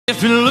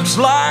If it looks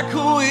like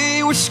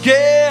we were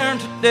scared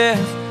to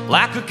death,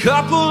 like a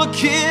couple of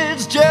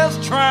kids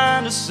just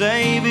trying to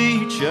save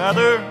each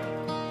other,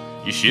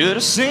 you should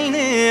have seen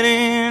it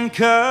in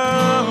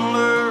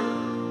color.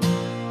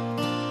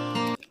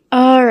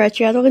 Alright,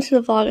 you guys, welcome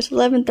to the vlog. It's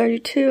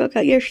 11:32. I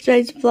got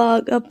yesterday's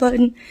vlog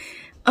uploading.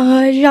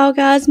 As y'all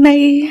guys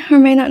may or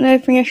may not know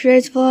from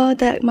yesterday's vlog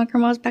that my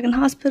grandma's back in the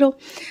hospital.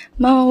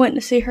 Mama went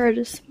to see her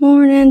this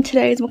morning.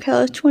 Today is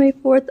MaKayla's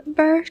 24th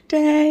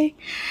birthday.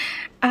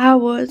 I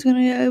was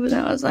gonna go, but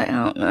then I was like, I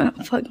don't know,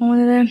 I'm fucking going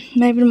today.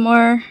 Maybe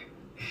tomorrow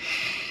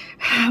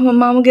when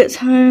Mama gets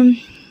home.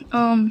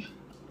 We're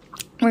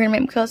gonna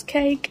make MaKayla's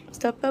cake,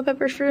 stuffed bell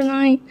peppers for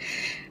tonight.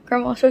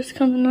 Grandma's supposed to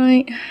come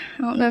tonight.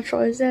 I don't know if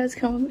Charlie's dad's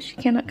coming, but she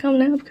cannot come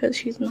now because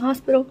she's in the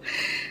hospital.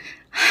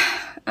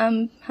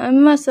 I'm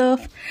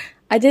myself.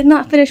 I did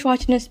not finish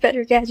watching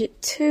Inspector Gadget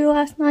 2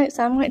 last night,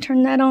 so I might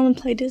turn that on and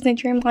play Disney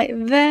Dreamlight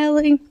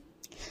Valley.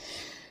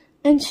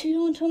 And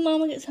chill until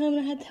Mama gets home,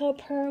 and I had to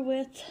help her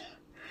with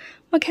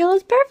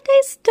MaKayla's birthday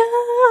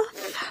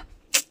stuff.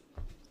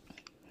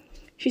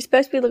 She's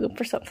supposed to be looking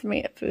for something for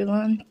me at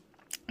Hoellein.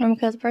 And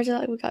MaKayla's birthday,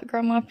 like we got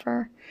Grandma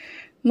for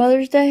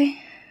Mother's Day,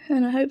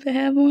 and I hope they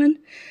have one,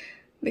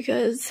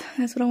 because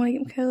that's what I want to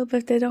get MaKayla. But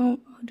if they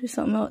don't, I'll do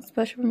something else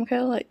special for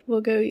MaKayla, like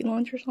we'll go eat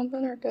lunch or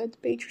something, or go to the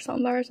beach or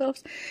something by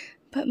ourselves.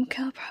 But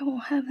MaKayla probably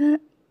won't have that.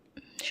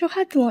 She'll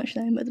have the lunch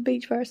then, but the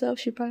beach by herself,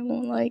 she probably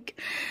won't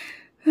like.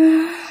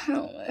 I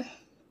don't know.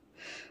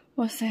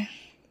 We'll see.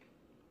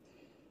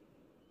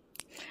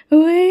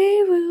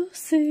 We will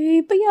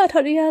see. But yeah, I'll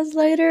talk to you guys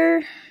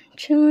later.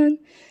 Chilling.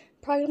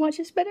 Probably gonna watch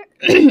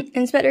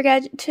Inspector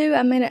Gadget 2.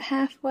 I made it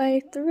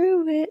halfway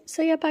through it.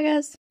 So yeah, bye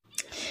guys.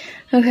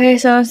 Okay,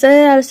 so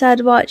instead I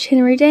decided to watch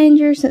Henry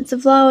Danger since the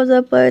vlog was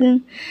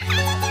uploading.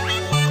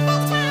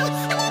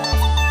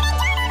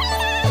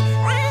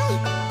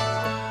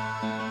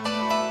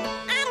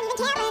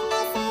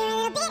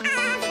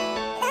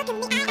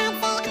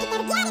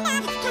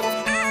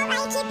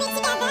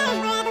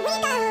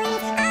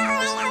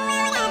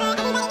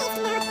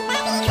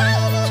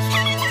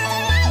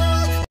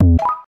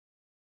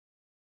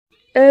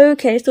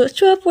 Okay, so it's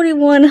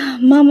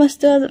 12:41. Mama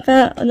still hasn't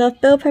found enough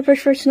bell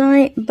peppers for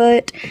tonight,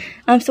 but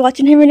I'm still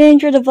watching Henry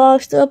Danger. The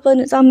vlog's still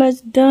uploading. It's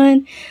almost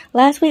done.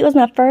 Last week was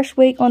my first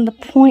week on the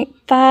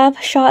 0.5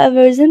 shot of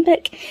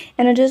Ozempic,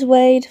 and I just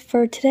weighed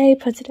for today,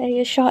 because today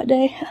is shot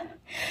day.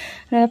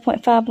 Another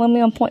 0.5, won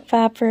me on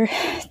 0.5 for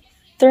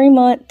 3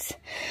 months,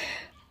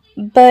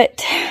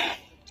 but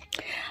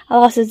I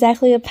lost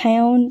exactly a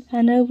pound.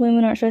 I know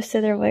women aren't supposed to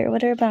say their weight or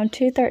whatever, but I'm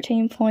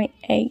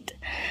 213.8.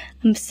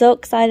 I'm so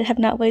excited. I have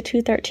not weighed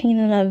 213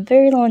 in a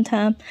very long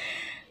time.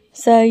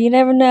 So you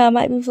never know. I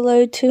might be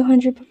below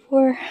 200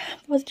 before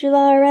 4th of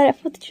July, or right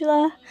at 4th of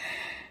July.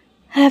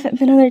 I haven't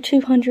been under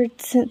 200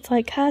 since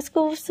like high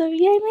school. So yay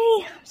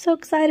me. I'm so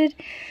excited.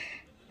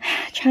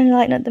 Trying to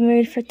lighten up the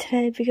mood for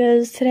today,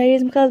 because today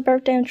is MaKayla's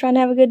birthday. I'm trying to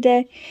have a good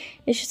day.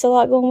 It's just a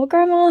lot going on with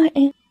Grandma.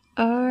 And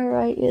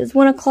alright, it's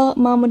 1 o'clock.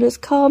 Mama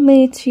just called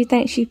me. She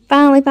thinks she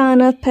finally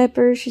found enough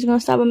peppers. She's going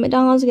to stop at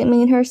McDonald's and get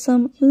me and her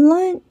some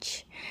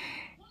lunch.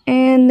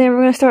 And then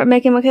we're going to start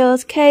making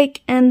MaKayla's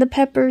cake and the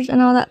peppers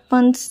and all that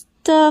fun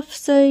stuff.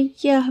 So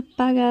yeah,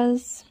 bye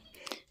guys.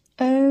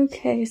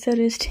 Okay, so it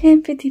is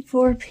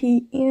 10:54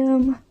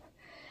 p.m.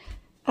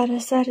 I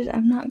decided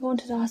I'm not going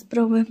to the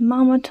hospital with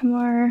Mama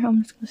tomorrow.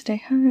 I'm just going to stay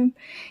home.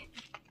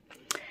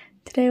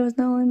 Today was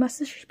not only my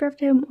sister's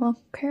birthday, but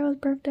Uncle Carol's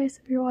birthday.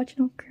 So if you're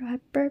watching, Uncle Carol,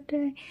 happy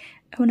birthday.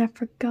 And when I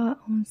forgot,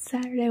 on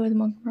Saturday was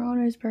Uncle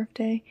Ronald's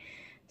birthday.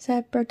 So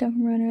happy birthday,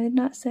 Uncle Ronald. I did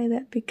not say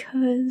that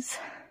because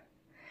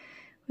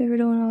we were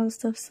doing all the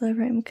stuff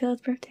celebrating MaKayla's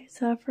birthday,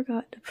 so I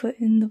forgot to put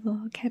in the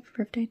vlog happy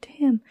birthday to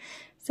him.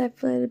 So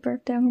happy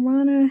birthday, Uncle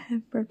Ronald.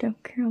 Happy birthday,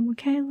 Uncle Carol and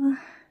MaKayla.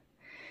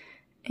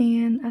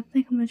 And I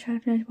think I'm going to try to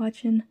finish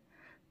watching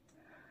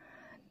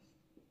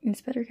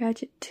Inspector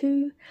Gadget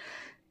 2.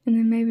 And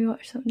then maybe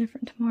watch something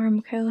different tomorrow.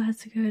 MaKayla has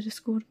to go to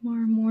school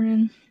tomorrow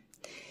morning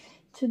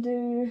to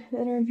do the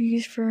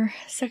interviews for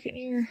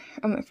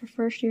for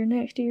first year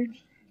next year.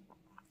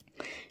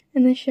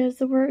 And then she has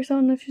to work, so I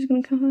don't know if she's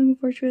going to come home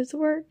before she goes to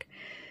work.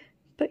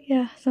 But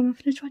yeah, so I'm going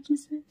to finish watching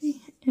this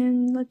movie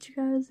and let you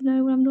guys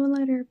know what I'm doing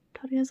later.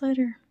 Talk to you guys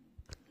later.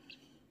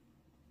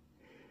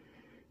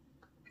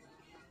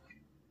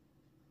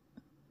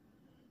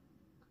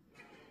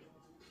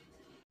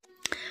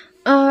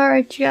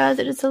 Alright, you guys,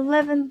 it is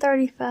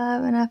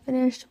 11:35 and I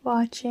finished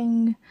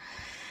watching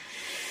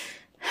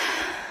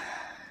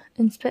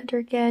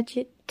Inspector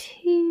Gadget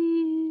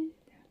 2.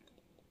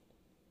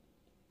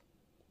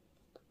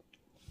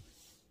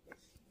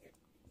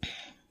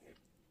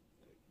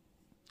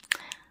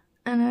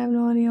 And I have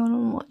no idea when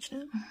I'm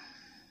watching it.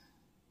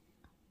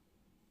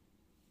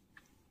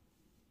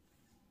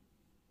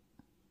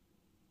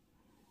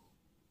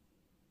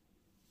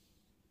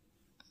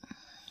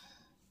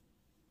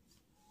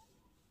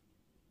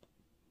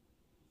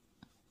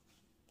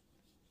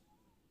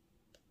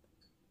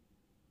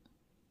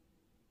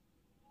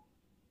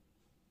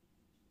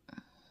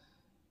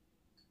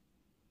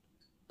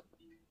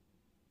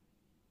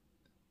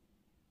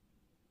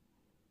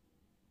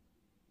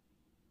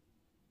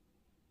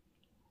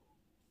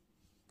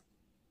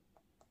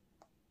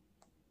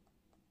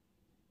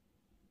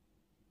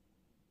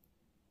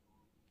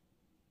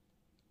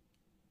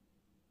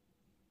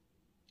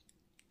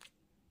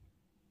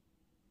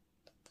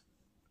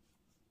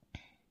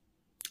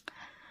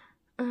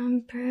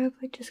 I'm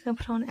probably just gonna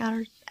put on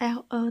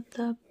out of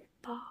the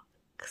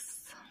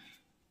box.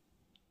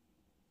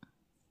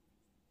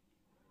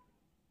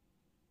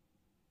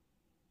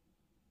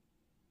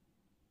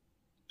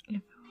 If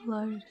it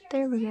loads,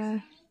 there we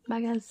go.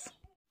 Bye guys.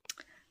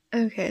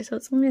 Okay, so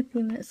it's only a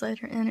few minutes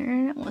later, and the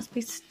internet wants to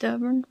be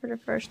stubborn for the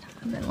first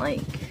time in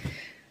like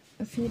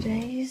a few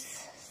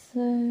days.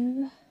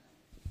 So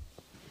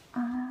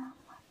I'm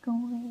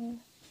going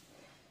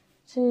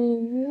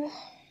to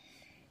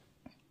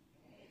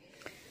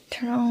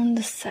turn on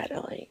the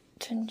satellite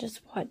and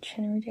just watch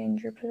Henry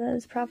Danger, but that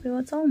is probably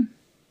what's on.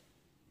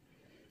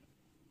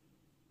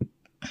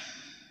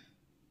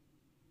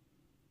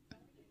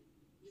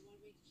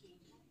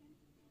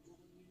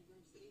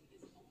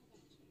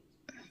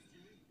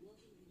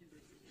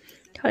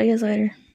 Talk to you guys later.